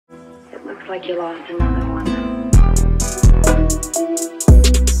like you lost another one.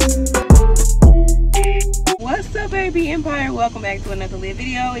 What's up, AB Empire? Welcome back to another lit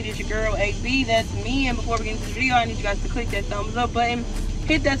video. It is your girl AB, that's me. And before we get into the video, I need you guys to click that thumbs up button,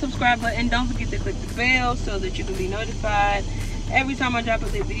 hit that subscribe button, don't forget to click the bell so that you can be notified every time I drop a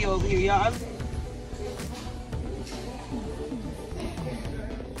lit video over here, y'all.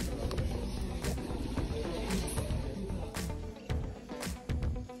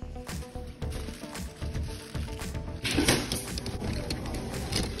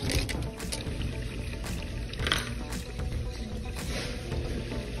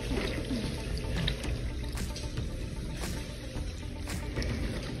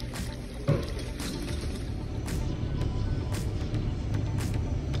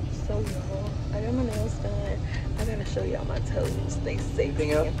 I got my nails done. I gotta show y'all my toes. They safe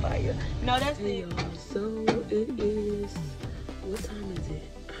and fire. No, that's it. Y'all, so it is, what time is it?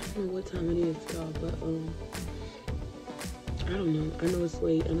 I don't know what time it is, y'all, but I don't know. I know it's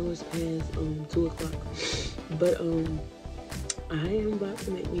late. I know it's past 2 o'clock. But I am about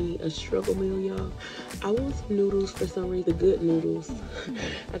to make me a struggle meal, y'all. I want some noodles for some reason, the good noodles.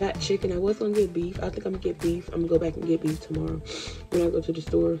 I got chicken. I was gonna get beef. I think I'm gonna get beef. I'm gonna go back and get beef tomorrow when I go to the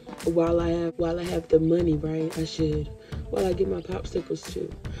store. While I have the money, right? I should. While I get my popsicles too.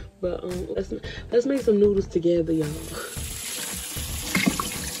 But let's make some noodles together, y'all.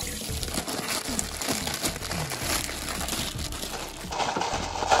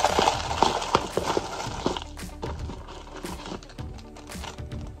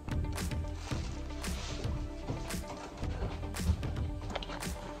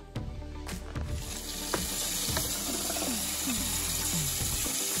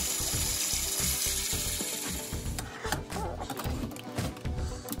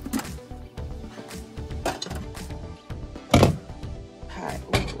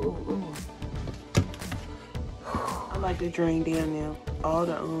 I like to drain down now all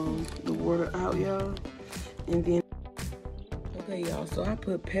the water out, y'all, and then okay, y'all, so I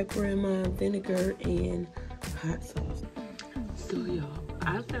put pepper in my vinegar and hot sauce. So y'all,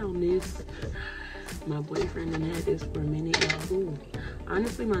 I found this. My boyfriend and had this for a minute, y'all. Ooh,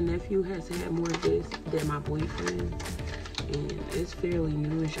 honestly, my nephew has had more of this than my boyfriend, and it's fairly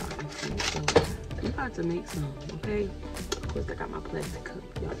new, as y'all can see. So I'm about to make some, okay? Of course, I got my plastic cup,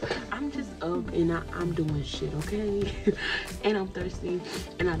 y'all. I'm just up and I'm doing shit, okay? And I'm thirsty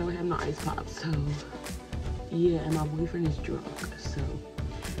and I don't have no ice pop, so yeah. And my boyfriend is drunk, so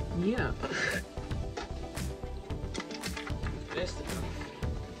yeah. That's enough.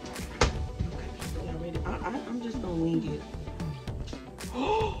 Okay, y'all ready? I'm just gonna wing it.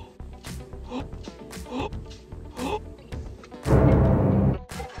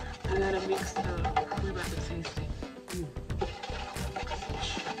 I gotta mix it up. We're about to taste it.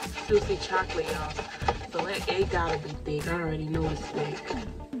 Juicy chocolate, y'all. So that egg gotta be thick. I already know it's thick.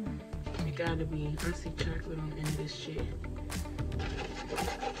 It gotta be. I see chocolate on the end of this shit.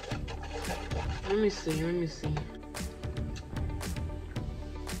 Let me see.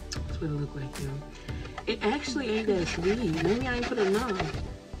 That's what it look like, y'all. It actually ain't that sweet. Maybe I ain't put enough.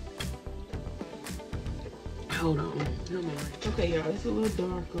 Hold on. No more. Okay, y'all. It's a little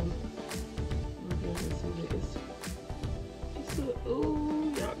darker.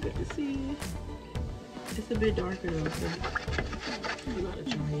 Ooh, y'all good to see. It's a bit darker though, so I'm about to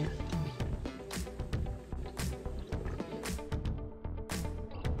try it.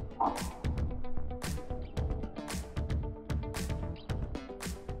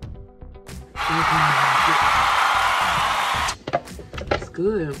 It's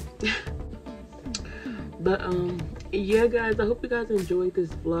good. But yeah, guys, I hope you guys enjoyed this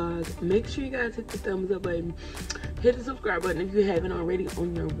vlog. Make sure you guys hit the thumbs up button. Hit the subscribe button if you haven't already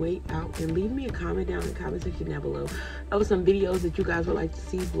on your way out, and leave me a comment down in the comment section down below of some videos that you guys would like to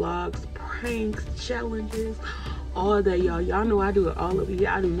see, vlogs, pranks, challenges, all that, y'all. Y'all know I do it all over here.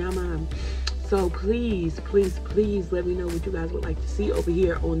 I do not mind. So please let me know what you guys would like to see over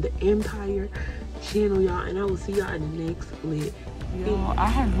here on the Empire channel, y'all, and I will see y'all in the next lit. Y'all, I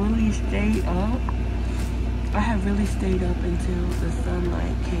have really stayed up. Until the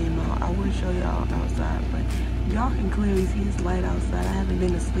sunlight came out. I will show y'all outside, but y'all can clearly see it's light outside. I haven't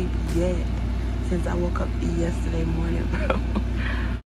been asleep yet since I woke up yesterday morning, bro.